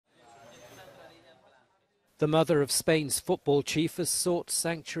The mother of Spain's football chief has sought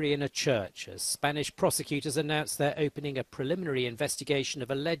sanctuary in a church as Spanish prosecutors announced they're opening a preliminary investigation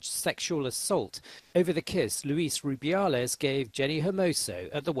of alleged sexual assault over the kiss Luis Rubiales gave Jenny Hermoso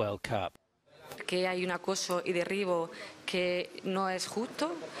at the World Cup. Que hay un acoso y derribo que no es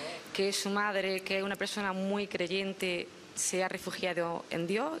justo, que su madre, que es una persona muy creyente, se ha refugiado en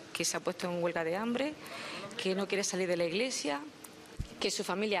Dios, que se ha puesto en huelga de hambre, que no quiere salir de la iglesia, que su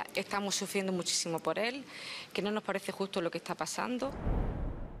familia estamos sufriendo muchísimo por él, que no nos parece justo lo que está pasando.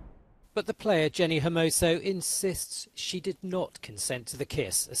 But the player Jenny Hermoso insists she did not consent to the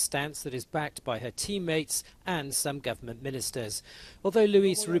kiss, a stance that is backed by her teammates and some government ministers. Although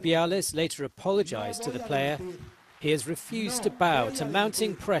Luis Rubiales later apologised to the player, he has refused to bow to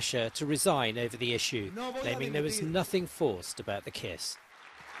mounting pressure to resign over the issue, claiming there was nothing forced about the kiss.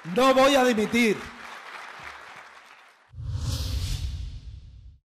 No voy a dimitir.